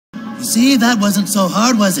See, that wasn't so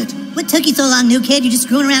hard, was it? What took you so long, new kid? You just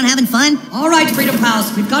screwing around having fun? All right, Freedom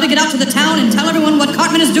Pals. We've got to get out to the town and tell everyone what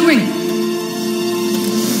Cartman is doing.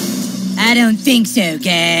 I don't think so,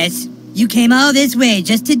 guys. You came all this way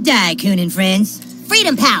just to die, Coon and friends.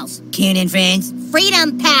 Freedom Pals. Coon and friends.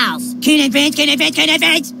 Freedom Pals. Coon and friends, Coon and friends, Coon and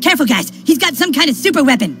friends. Careful, guys. He's got some kind of super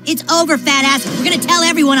weapon. It's over, fat ass. We're gonna tell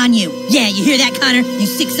everyone on you. Yeah, you hear that, Connor? You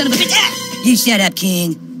sick son of a bitch. Ah! You shut up,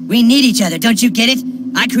 Coon. We need each other, don't you get it?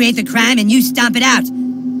 I create the crime and you stomp it out.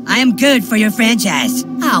 I am good for your franchise.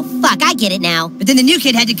 Oh, fuck, I get it now. But then the new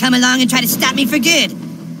kid had to come along and try to stop me for good.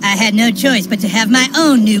 I had no choice but to have my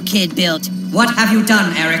own new kid built. What have you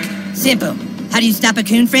done, Eric? Simple. How do you stop a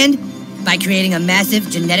coon friend? By creating a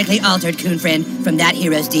massive, genetically altered coon friend from that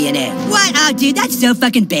hero's DNA. What? Oh, dude, that's so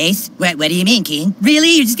fucking base. What do you mean, Keen?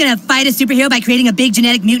 Really? You're just gonna fight a superhero by creating a big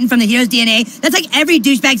genetic mutant from the hero's DNA? That's like every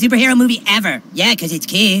douchebag superhero movie ever. Yeah, because it's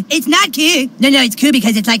cool. It's not cool. No, it's cool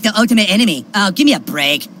because it's like the ultimate enemy. Oh, give me a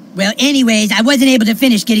break. Well, anyways, I wasn't able to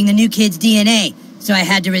finish getting the new kid's DNA, so I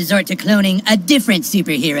had to resort to cloning a different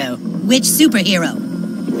superhero. Which superhero?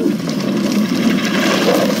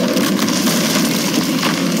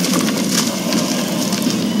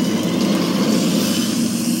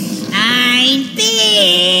 I'm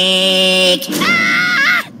big!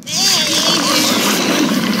 Ah!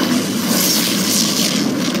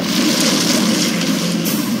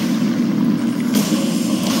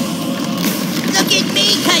 Look at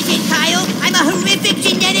me, Cousin Kyle. I'm a horrific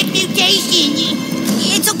genetic mutation.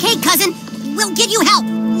 It's okay, cousin. We'll give you help.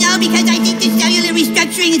 No, because I think the cellular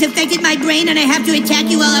restructuring has affected my brain and I have to attack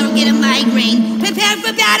you while I get a migraine. Prepare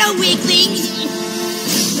for battle, weaklings!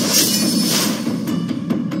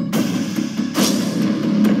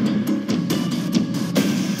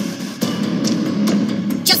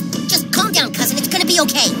 Just calm down, cousin. It's gonna be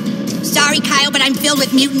okay. Sorry, Kyle, but I'm filled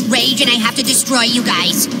with mutant rage and I have to destroy you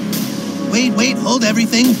guys. Wait, hold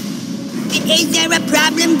everything. Is there a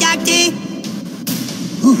problem, Doctor?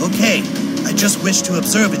 Ooh, okay. I just wish to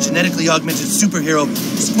observe a genetically augmented superhero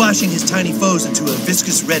squashing his tiny foes into a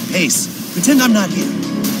viscous red paste. Pretend I'm not here.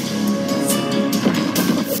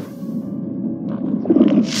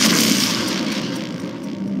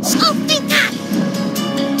 Oh, thank God!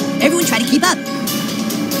 Everyone try to keep up.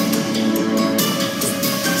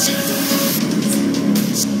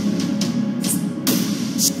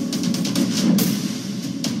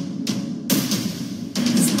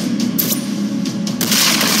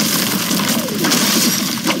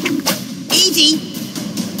 Easy.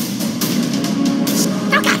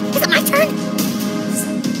 Oh God, is it my turn?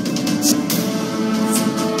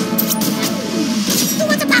 Who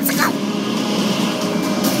wants a popsicle?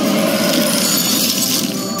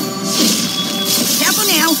 Careful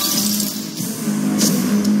now.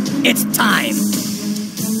 It's time.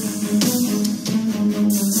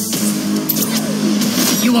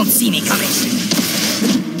 You won't see me coming.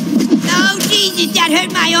 Oh, Jesus, that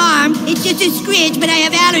hurt my arm. It's just a scritch, but I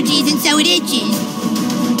have allergies and so it itches.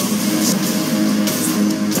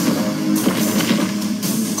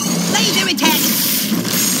 Laser attack.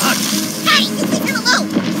 Hey, you leave him alone!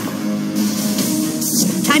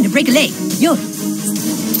 Time to break a leg. Yo.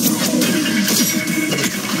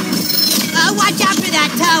 Oh, watch out for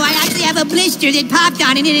that toe. I actually have a blister that popped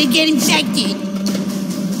on it and it'll get infected.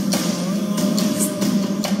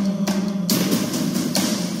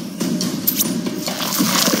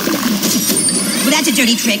 Well, that's a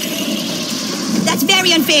dirty trick. That's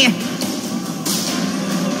very unfair.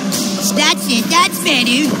 That's it. That's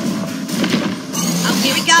better. Oh,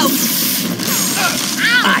 here we go.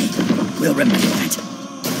 I will remember that.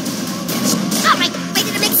 All right,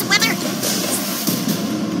 ready to make some weather?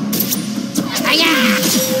 Hiya!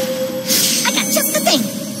 I got just the thing.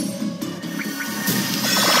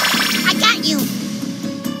 I got you.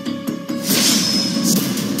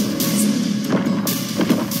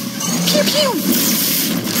 Pew pew.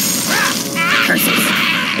 Curses.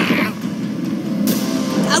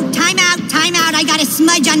 Oh, time out. I got a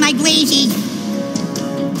smudge on my glazy.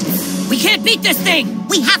 We can't beat this thing.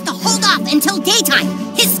 We have to hold off until daytime.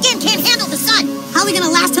 His skin can't handle the sun. How are we gonna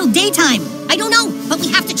last till daytime? I don't know, but we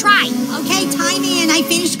have to try. Okay, time in. I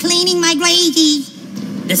finished cleaning my glazy.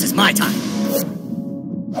 This is my time.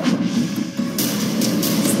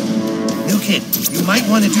 New kid, you might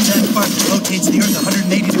want to do that part that rotates the Earth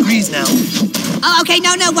 180 degrees now. Oh, okay,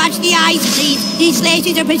 no, watch the eyes, please. These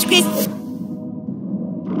lasers are prescriptive.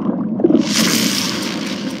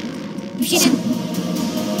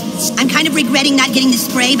 I'm kind of regretting not getting the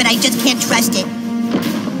spray, but I just can't trust it.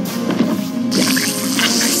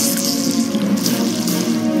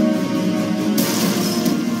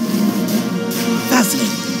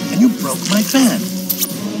 Fascinating. And you broke my fan.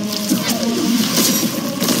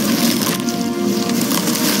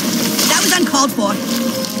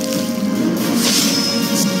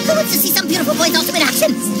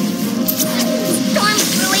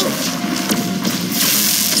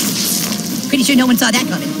 pretty sure no one saw that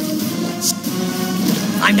coming.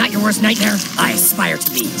 I'm not your worst nightmare. I aspire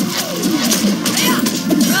to be.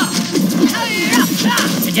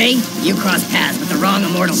 Today, you crossed paths with the wrong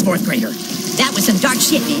immortal 4th grader. That was some dark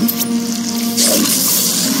shit, man.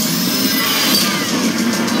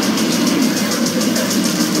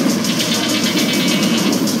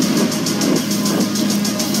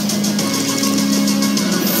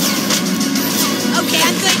 Okay,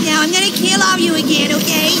 I'm good now. I'm gonna kill all you again,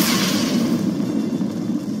 okay?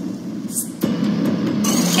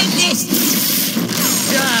 Take this.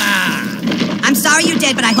 I'm sorry you're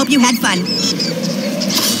dead, but I hope you had fun.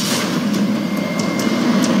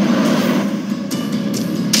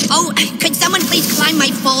 Oh, could someone please climb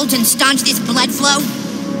my folds and staunch this blood flow?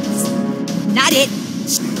 Not it.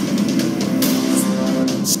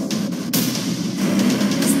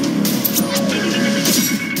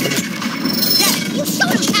 Yeah, you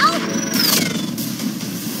showed him, pal!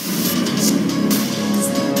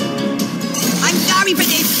 I'm sorry for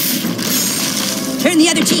this. Turn the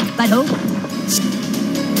other cheek, butthole.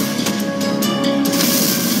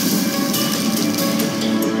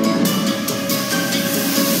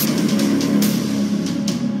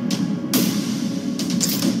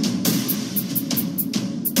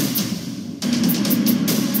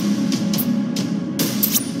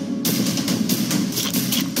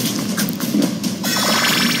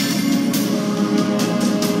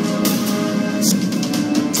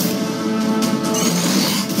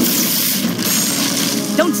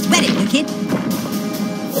 Don't sweat it, new kid.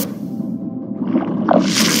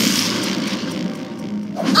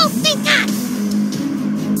 Oh, thank God!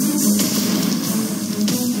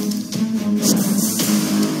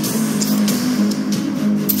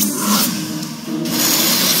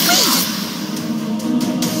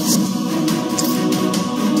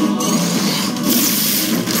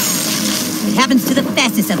 It happens to the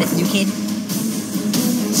fastest of us, new kid.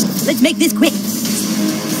 Let's make this quick.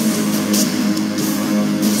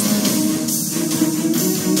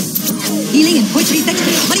 Healing in 0.3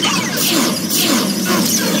 seconds. Money back.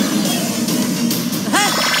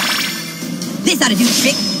 This ought to do the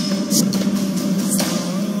trick.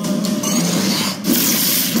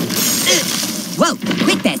 Whoa,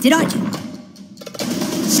 quick bastard, aren't you?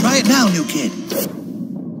 Try it now, new kid.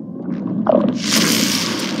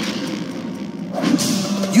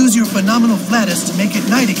 Use your phenomenal flatus to make it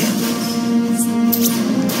night again.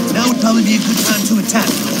 Now would probably be a good time to attack.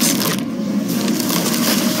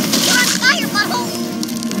 You're on fire, butthole!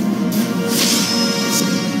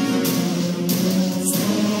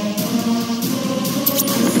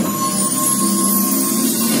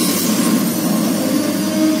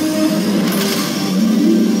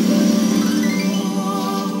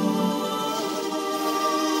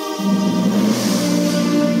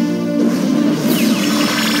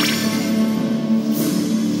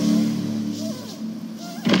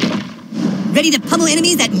 Ready to pummel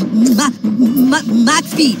enemies at Mach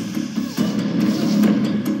speed.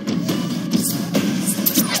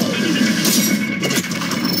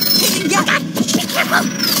 Be careful!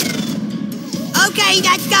 Okay,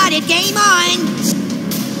 that's got it. Game on.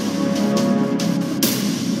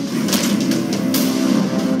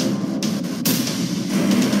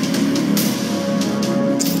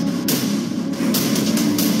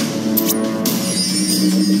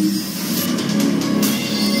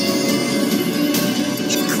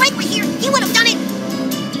 If Craig were here, he would have done it!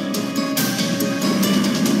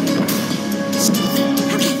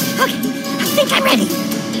 Okay, I think I'm ready.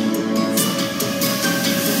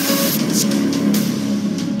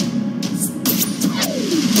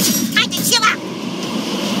 Time to chill out!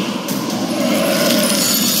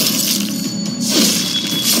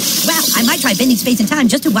 Well, I might try bending space and time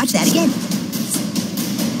just to watch that again.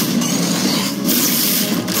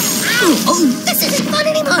 Ow! Oh, this isn't fun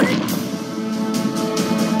anymore!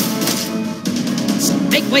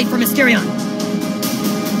 Make way for Mysterion.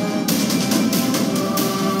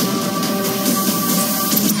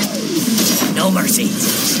 No mercy.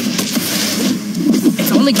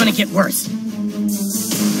 It's only gonna get worse.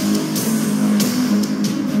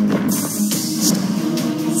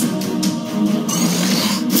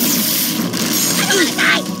 I don't wanna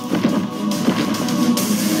die!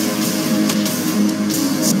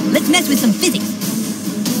 Let's mess with some physics.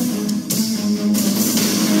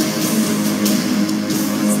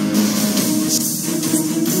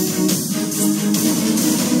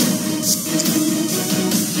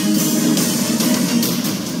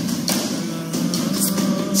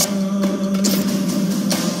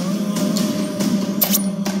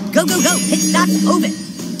 Go, go, go. Pit stop, over.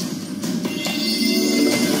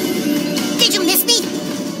 Did you miss me?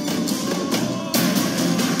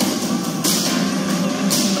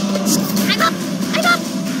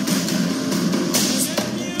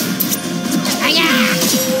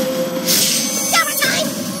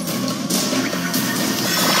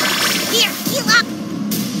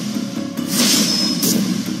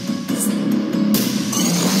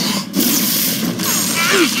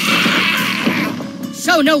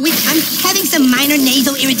 show no weakness. I'm having some minor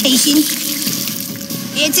nasal irritation.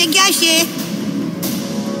 It's a gusher.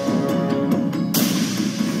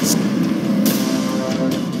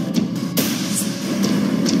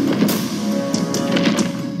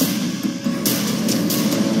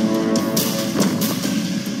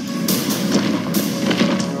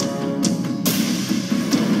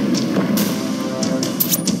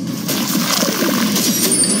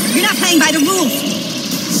 You're not playing by the rules.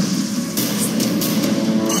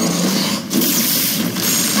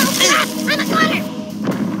 I'm a corner.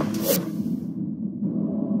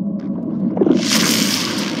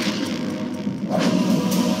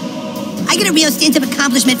 I get a real sense of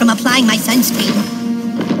accomplishment from applying my sunscreen.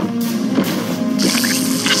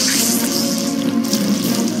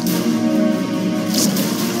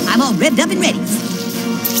 I'm all revved up and ready.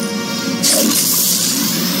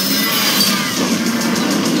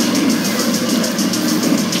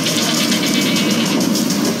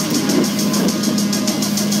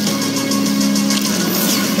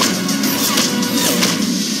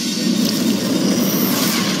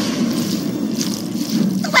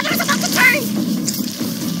 The weather's about to turn.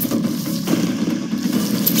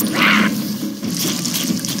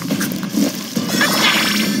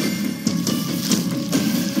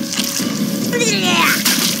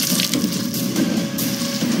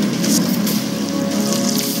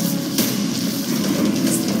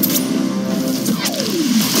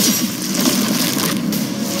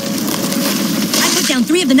 I put down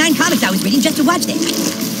 3 of the 9 comics I was reading just to watch them.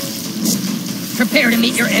 Prepare to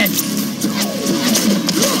meet your end.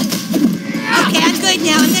 Okay, I'm good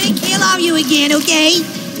now. I'm gonna kill all you again, okay?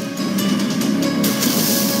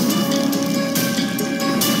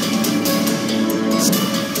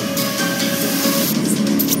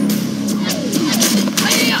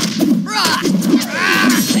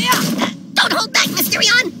 Don't hold back,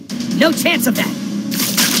 Mysterion. No chance of that.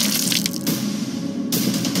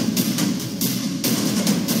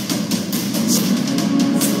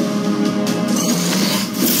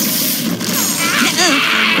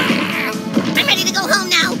 I'm ready to go home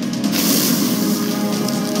now.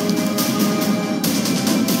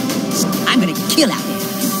 I'm gonna kill out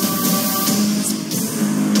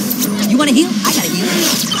there. You wanna heal? I gotta heal.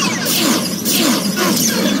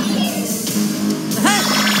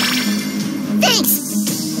 Thanks.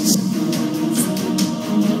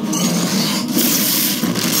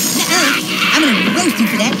 I'm gonna roast you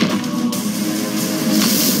for that.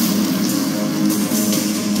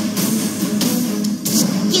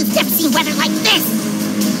 You've never seen weather like this.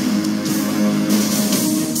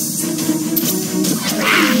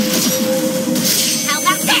 How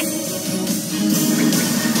about this?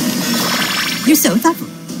 You're so thoughtful.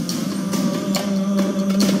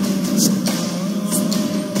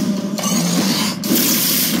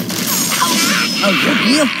 Oh, you're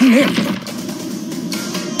real hilarious.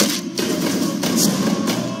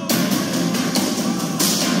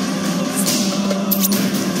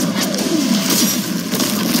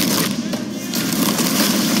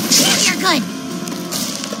 You're good.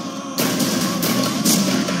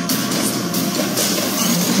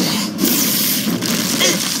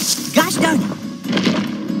 Gosh darn it.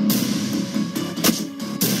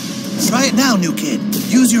 Try it now, new kid.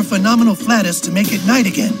 Use your phenomenal flatus to make it night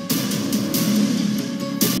again.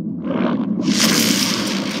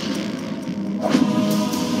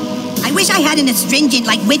 I wish I had an astringent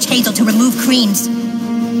like witch hazel to remove creams.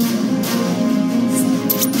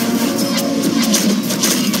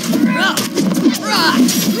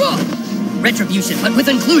 Retribution, but with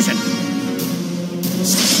inclusion.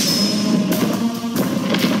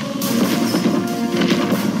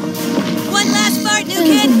 One last part, new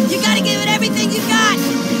kid. You gotta give it everything you got.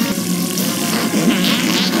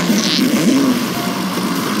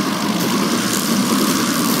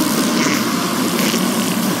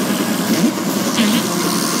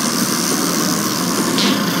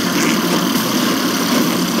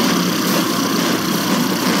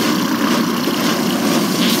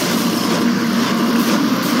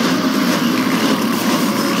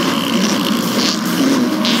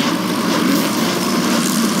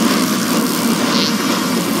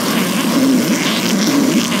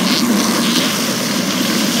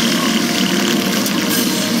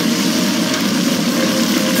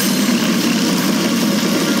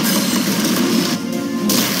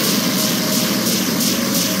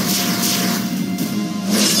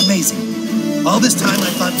 Amazing. All this time I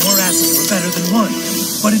thought more asses were better than one.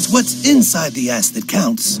 But it's what's inside the ass that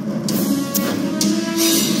counts.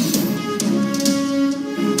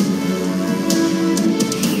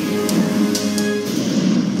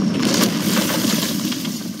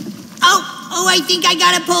 Oh, I think I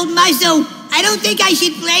got a pulled muscle. I don't think I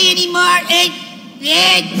should play anymore.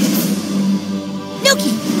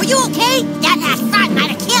 Nuki, are you okay? That last shot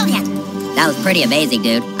might have killed you. That was pretty amazing,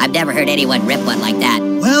 dude. I've never heard anyone rip one like that.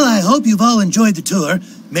 Well, I hope you've all enjoyed the tour.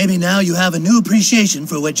 Maybe now you have a new appreciation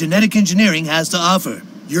for what genetic engineering has to offer.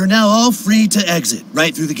 You're now all free to exit,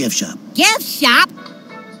 right through the gift shop. Gift shop?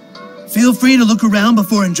 Feel free to look around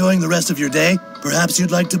before enjoying the rest of your day. Perhaps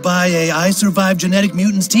you'd like to buy a I Survived Genetic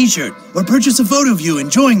Mutants t-shirt, or purchase a photo of you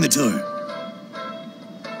enjoying the tour.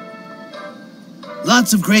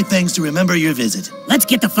 Lots of great things to remember your visit. Let's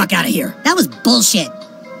get the fuck out of here. That was bullshit.